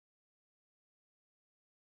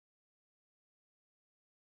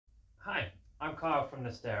Hi, I'm Kyle from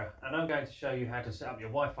Nestera, and I'm going to show you how to set up your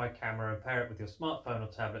Wi-Fi camera and pair it with your smartphone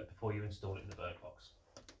or tablet before you install it in the Bird box.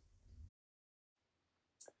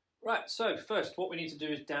 Right, so first what we need to do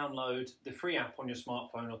is download the free app on your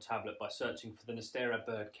smartphone or tablet by searching for the Nestera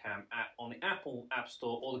Bird Cam app on the Apple App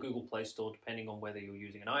Store or the Google Play Store, depending on whether you're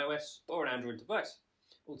using an iOS or an Android device.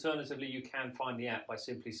 Alternatively, you can find the app by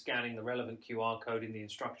simply scanning the relevant QR code in the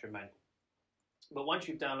instruction manual. But once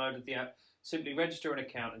you've downloaded the app, simply register an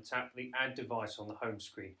account and tap the Add Device on the home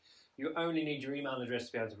screen. You only need your email address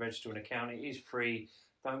to be able to register an account. It is free.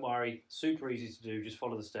 Don't worry, super easy to do. Just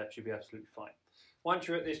follow the steps, you'll be absolutely fine. Once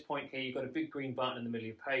you're at this point here, you've got a big green button in the middle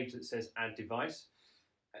of your page that says Add Device.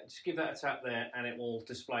 Just give that a tap there and it will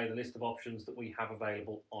display the list of options that we have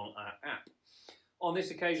available on our app. On this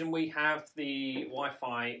occasion, we have the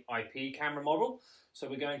Wi-Fi IP camera model. So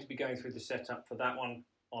we're going to be going through the setup for that one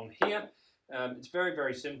on here. It's very,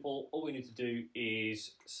 very simple. All we need to do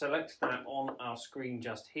is select that on our screen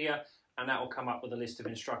just here, and that will come up with a list of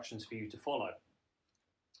instructions for you to follow.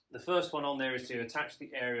 The first one on there is to attach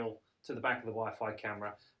the aerial to the back of the Wi-Fi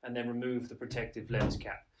camera and then remove the protective lens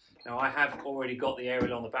cap. Now I have already got the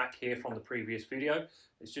aerial on the back here from the previous video.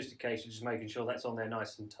 It's just a case of just making sure that's on there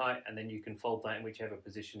nice and tight, and then you can fold that in whichever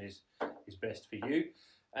position is best for you.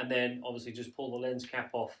 And then obviously just pull the lens cap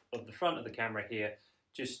off of the front of the camera here,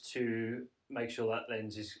 just to make sure that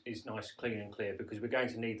lens is nice, clean and clear, because we're going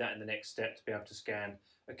to need that in the next step to be able to scan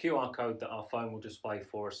a QR code that our phone will display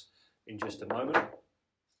for us in just a moment.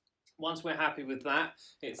 Once we're happy with that,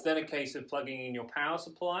 it's then a case of plugging in your power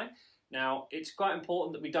supply. Now, it's quite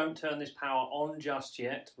important that we don't turn this power on just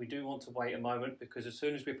yet. We do want to wait a moment, because as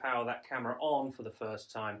soon as we power that camera on for the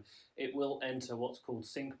first time, it will enter what's called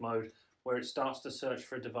sync mode, where it starts to search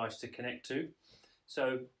for a device to connect to.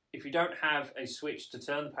 So if you don't have a switch to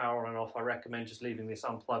turn the power on and off, I recommend just leaving this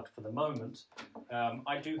unplugged for the moment.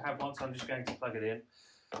 I do have one, so I'm just going to plug it in.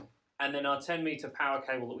 And then our 10-meter power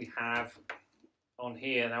cable that we have on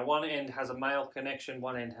here. Now, one end has a male connection,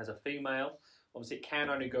 one end has a female. Obviously, it can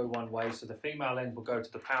only go one way, so the female end will go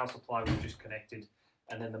to the power supply we've just connected,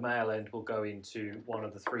 and then the male end will go into one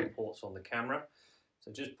of the 3 ports on the camera.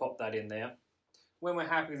 So just pop that in there. When we're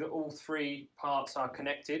happy that all 3 parts are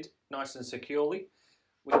connected nice and securely,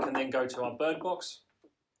 we can then go to our bird box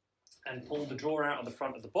and pull the drawer out of the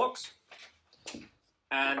front of the box.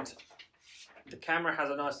 And the camera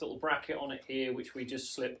has a nice little bracket on it here, which we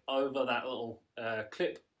just slip over that little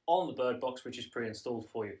clip on the bird box, which is pre-installed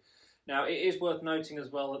for you. Now, it is worth noting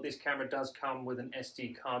as well that this camera does come with an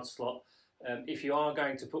SD card slot. If you are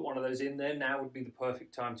going to put one of those in there, now would be the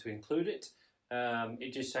perfect time to include it.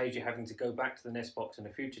 It just saves you having to go back to the Nest box in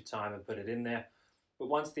a future time and put it in there. But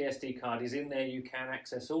once the SD card is in there, you can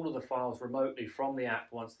access all of the files remotely from the app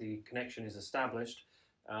once the connection is established.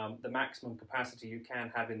 The maximum capacity you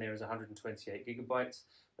can have in there is 128 gigabytes,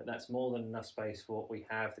 but that's more than enough space for what we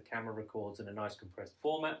have. The camera records in a nice compressed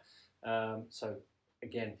format. So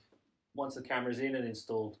again, once the camera is in and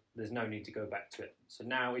installed, there's no need to go back to it. So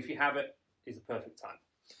now, if you have it, is the perfect time.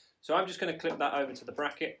 So I'm just going to clip that over to the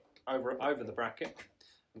bracket, over the bracket,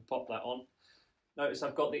 and pop that on. Notice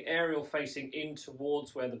I've got the aerial facing in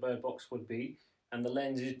towards where the bird box would be, and the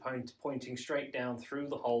lens is pointing straight down through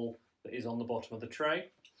the hole that is on the bottom of the tray.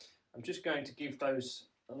 I'm just going to give those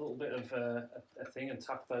a little bit of a thing and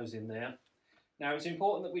tuck those in there. Now, it's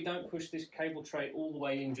important that we don't push this cable tray all the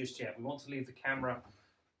way in just yet. We want to leave the camera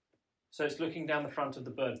so it's looking down the front of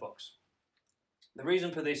the bird box. The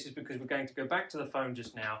reason for this is because we're going to go back to the phone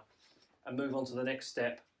just now and move on to the next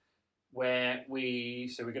step, where we're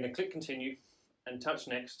going to click continue and touch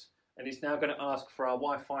next, and it's now going to ask for our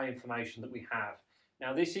Wi-Fi information that we have.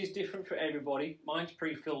 Now, this is different for everybody. Mine's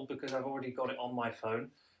pre-filled because I've already got it on my phone,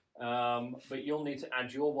 but you'll need to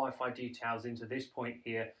add your Wi-Fi details into this point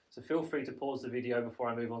here, so feel free to pause the video before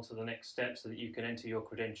I move on to the next step so that you can enter your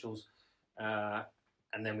credentials,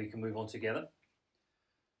 and then we can move on together.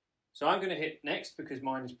 So I'm going to hit next because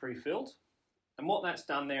mine is pre-filled, and what that's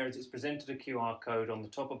done there is it's presented a QR code on the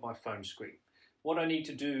top of my phone screen. What I need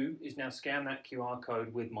to do is now scan that QR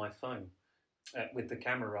code with my phone, with the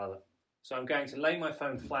camera rather. So I'm going to lay my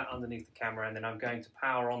phone flat underneath the camera, and then I'm going to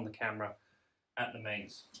power on the camera at the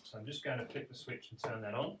mains. So I'm just going to flip the switch and turn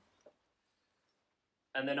that on.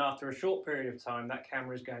 And then after a short period of time, that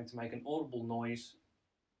camera is going to make an audible noise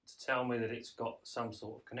to tell me that it's got some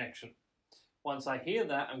sort of connection. Once I hear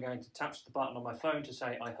that, I'm going to touch the button on my phone to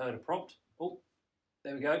say I heard a prompt. Oh,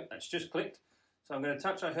 there we go, that's just clicked. So I'm going to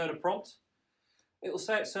touch I heard a prompt. It will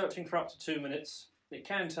say it's searching for up to 2 minutes. It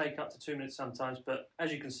can take up to 2 minutes sometimes, but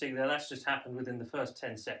as you can see there, that's just happened within the first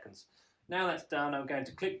 10 seconds. Now that's done, I'm going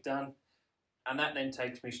to click done, and that then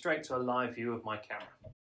takes me straight to a live view of my camera.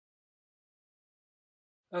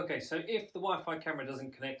 Okay, so if the Wi-Fi camera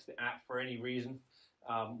doesn't connect to the app for any reason,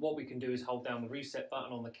 what we can do is hold down the reset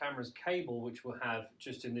button on the camera's cable, which we'll have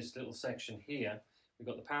just in this little section here. We've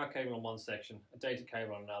got the power cable on one section, a data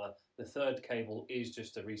cable on another. The third cable is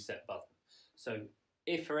just a reset button. So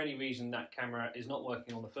if for any reason that camera is not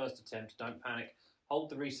working on the first attempt, don't panic. Hold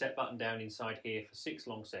the reset button down inside here for 6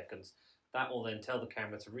 long seconds. That will then tell the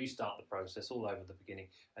camera to restart the process all over the beginning,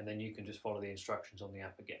 and then you can just follow the instructions on the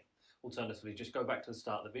app again. Alternatively, just go back to the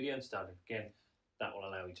start of the video and start it again. That will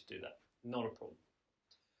allow you to do that. Not a problem.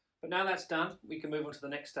 But now that's done, we can move on to the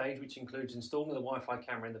next stage, which includes installing the Wi-Fi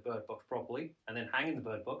camera in the Bird Box properly and then hanging the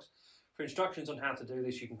Bird Box. For instructions on how to do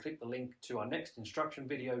this, you can click the link to our next instruction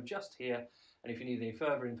video just here. And if you need any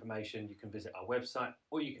further information, you can visit our website,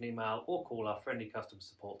 or you can email or call our friendly customer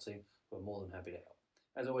support team, who are more than happy to help.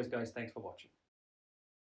 As always, guys, thanks for watching.